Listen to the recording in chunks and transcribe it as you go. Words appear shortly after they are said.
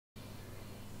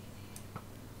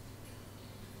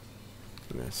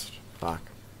missed. Fuck.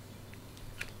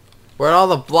 Where'd all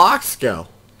the blocks go?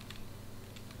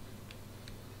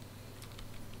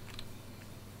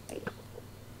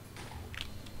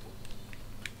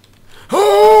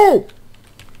 Oh!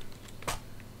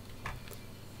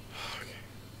 Okay.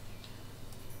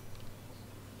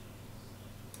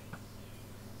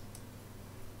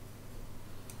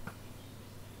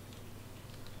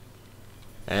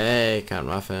 Hey, Count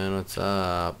Muffin, what's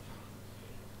up?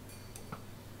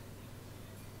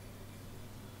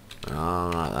 Oh,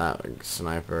 not that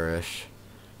sniper-ish.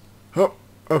 Oh,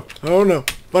 oh, oh no.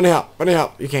 Bunny hop, bunny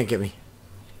hop. You can't get me.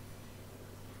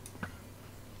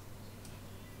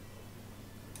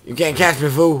 You can't catch me,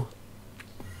 fool.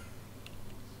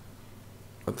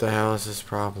 What the hell is this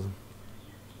problem?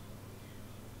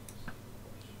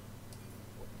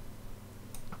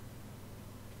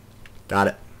 Got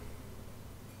it.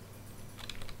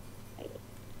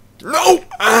 No!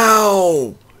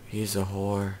 Ow! He's a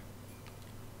whore.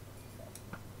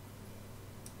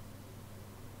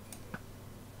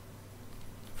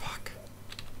 Fuck.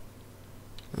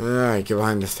 Alright, get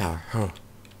behind this tower. Oh.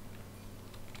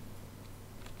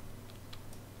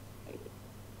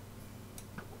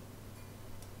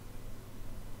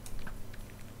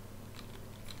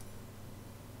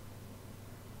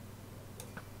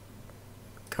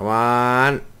 Come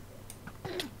on.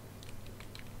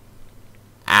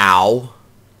 Ow.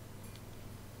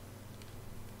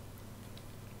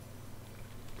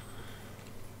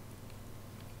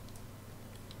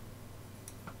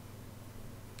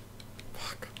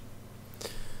 Fuck.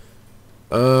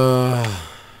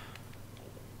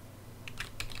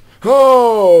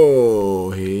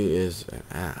 Oh, he is an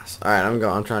ass. Alright,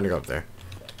 I'm trying to go up there.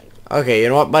 Okay, you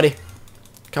know what, buddy?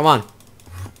 Come on.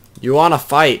 You wanna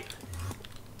fight?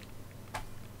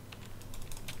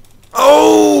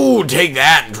 Oh, take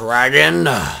that, dragon.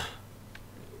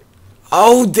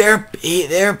 Oh,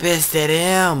 they're pissed at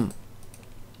him.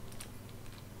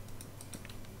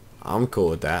 I'm cool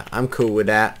with that. I'm cool with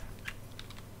that.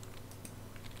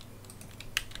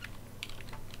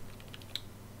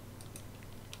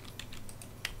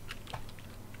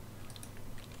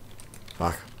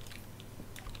 Fuck.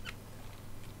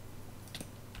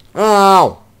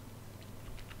 Oh!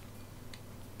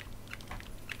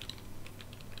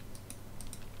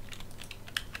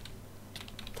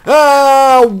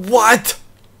 Ah, what?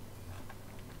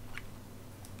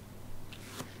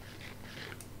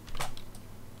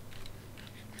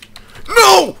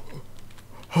 No!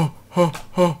 Oh, oh,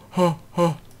 oh, oh,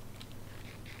 oh.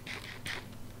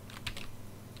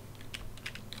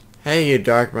 Hey, you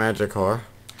dark magic whore.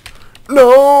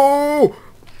 No!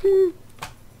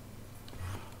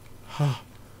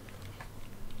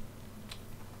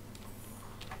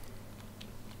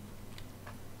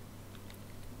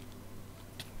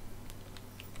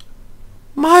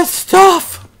 My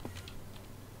stuff!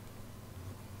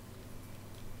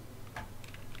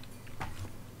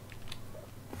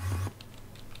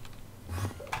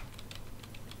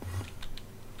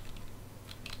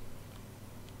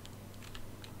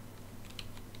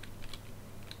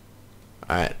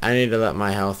 Alright, I need to let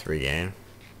my health regain.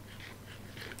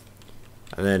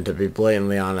 And then to be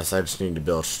blatantly honest, I just need to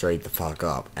build straight the fuck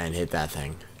up and hit that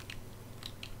thing.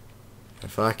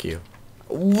 Fuck you.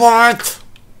 What?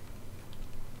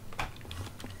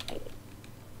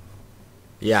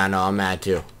 Yeah, no, I'm mad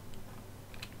too.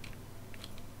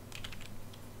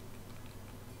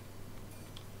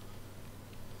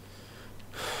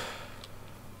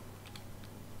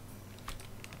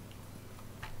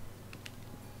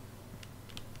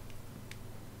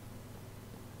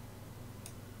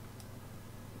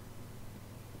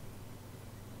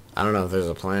 I don't know if there's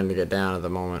a plan to get down at the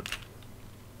moment.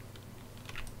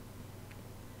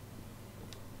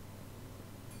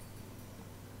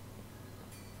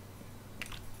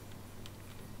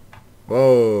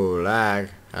 Whoa, lag.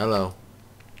 Hello.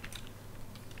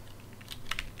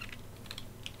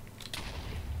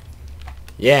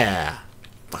 Yeah.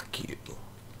 Fuck you.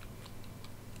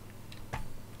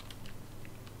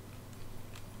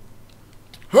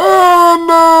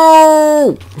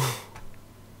 Oh no!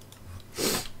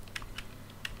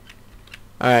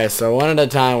 Alright, so one at a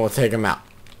time we'll take him out.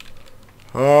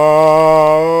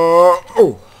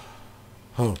 Oh!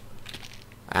 Oh.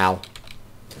 Ow.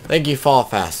 I think you fall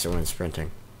faster when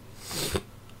sprinting.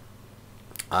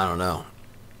 I don't know.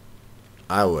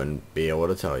 I wouldn't be able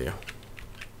to tell you.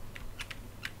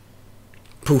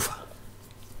 Poof.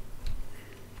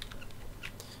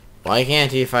 Why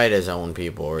can't he fight his own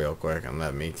people real quick and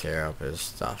let me tear up his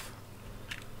stuff?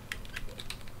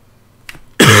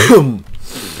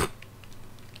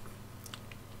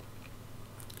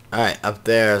 Alright, up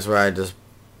there is where I just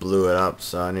blew it up,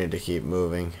 so I need to keep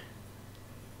moving.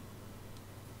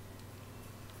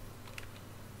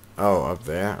 Oh, up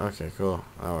there? Okay, cool.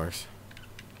 That works.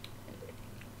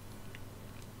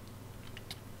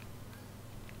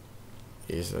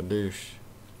 He's a douche.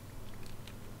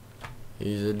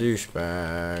 He's a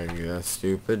douchebag. That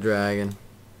stupid dragon.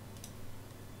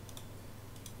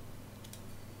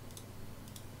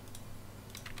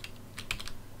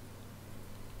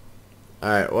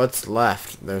 Alright, what's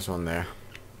left? There's one there.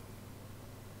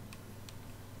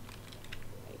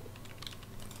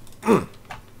 Come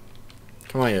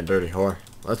on, you dirty whore.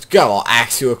 Let's go. I'll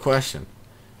ask you a question.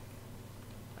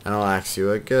 And I'll ask you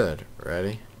a good.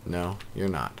 Ready? No, you're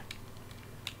not.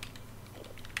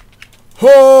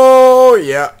 Oh,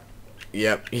 yeah.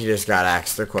 Yep, he just got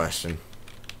asked the question.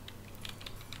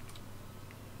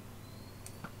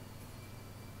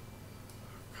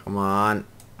 Come on.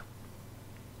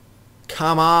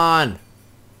 Come on.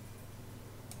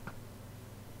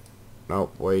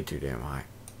 Nope, way too damn high.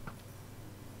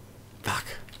 Fuck.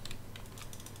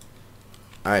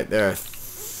 Alright, there are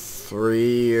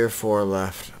 3 or 4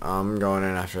 left. I'm going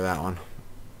in after that one.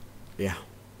 Yeah.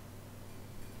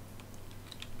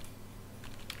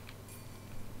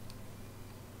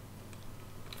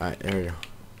 Alright, there we go.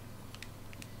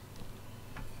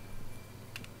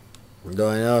 Do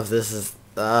I know if this is...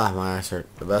 my eyes hurt.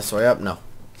 The best way up? No.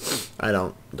 I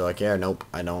don't. Do I care? Nope,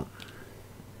 I don't.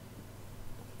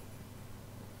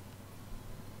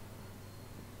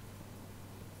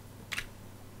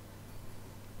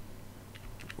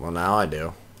 Well, now I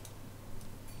do.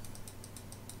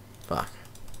 Fuck.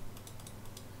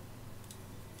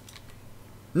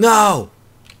 No!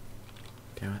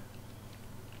 Damn it.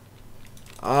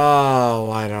 Oh,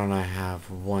 why don't I have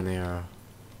 1 arrow?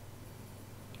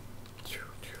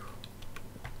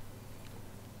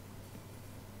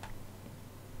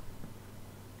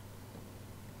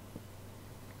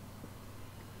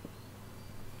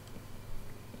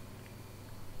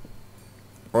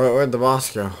 Where'd the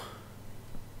boss go?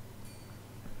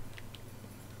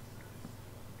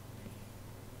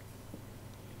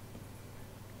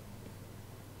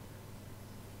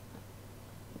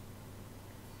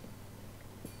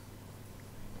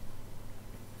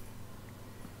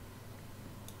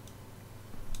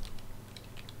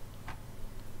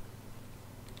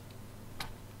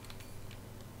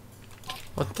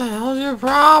 What the hell's your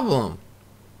problem?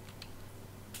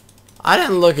 I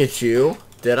didn't look at you,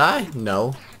 did I?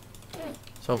 No.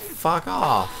 So fuck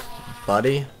off,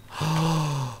 buddy.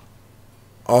 Oh,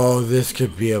 this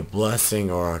could be a blessing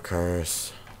or a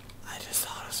curse. I just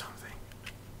thought of something.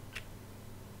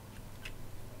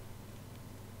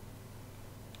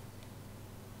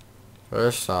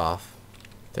 First off,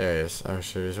 there he is. Oh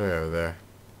shit, he's way over there.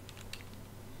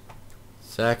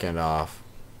 Second off,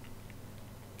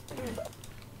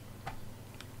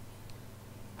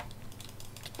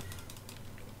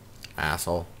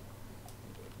 asshole.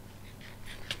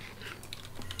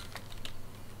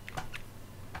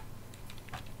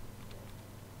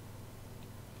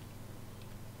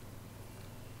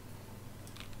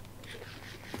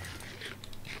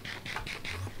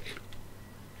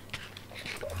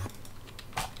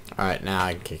 Alright, now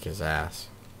I can kick his ass.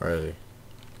 Where is he?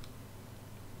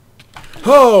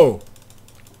 Ho!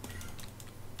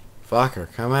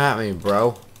 Fucker, come at me,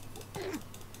 bro.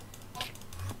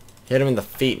 Hit him in the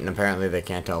feet, and apparently they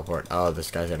can't teleport. Oh,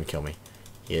 this guy's gonna kill me.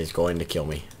 He is going to kill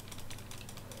me.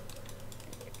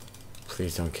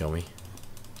 Please don't kill me.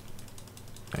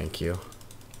 Thank you.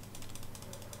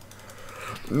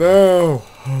 No!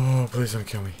 Oh, please don't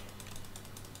kill me.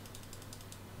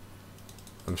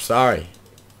 I'm sorry.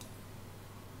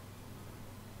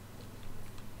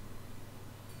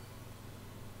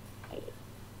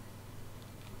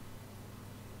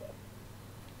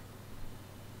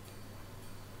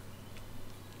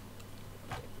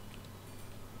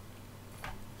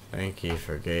 think he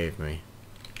forgave me.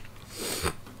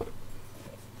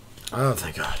 Oh,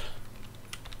 thank God.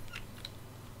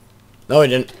 No, he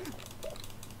didn't.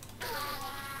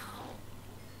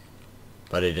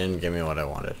 But he didn't give me what I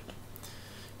wanted.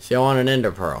 See, I want an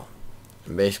ender pearl.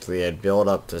 And basically, I'd build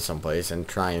up to someplace and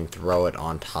try and throw it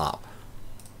on top.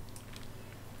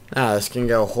 Now, this can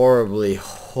go horribly,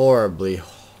 horribly,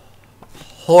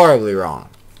 horribly wrong.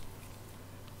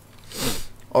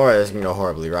 Or this can go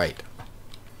horribly right.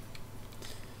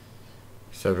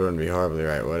 Except it wouldn't be horribly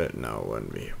right, would it? No, it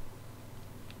wouldn't be.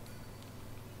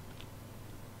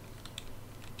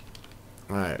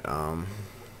 Alright,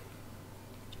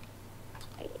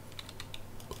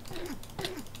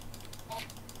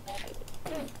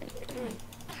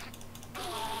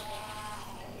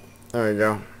 there we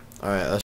go. Alright, let's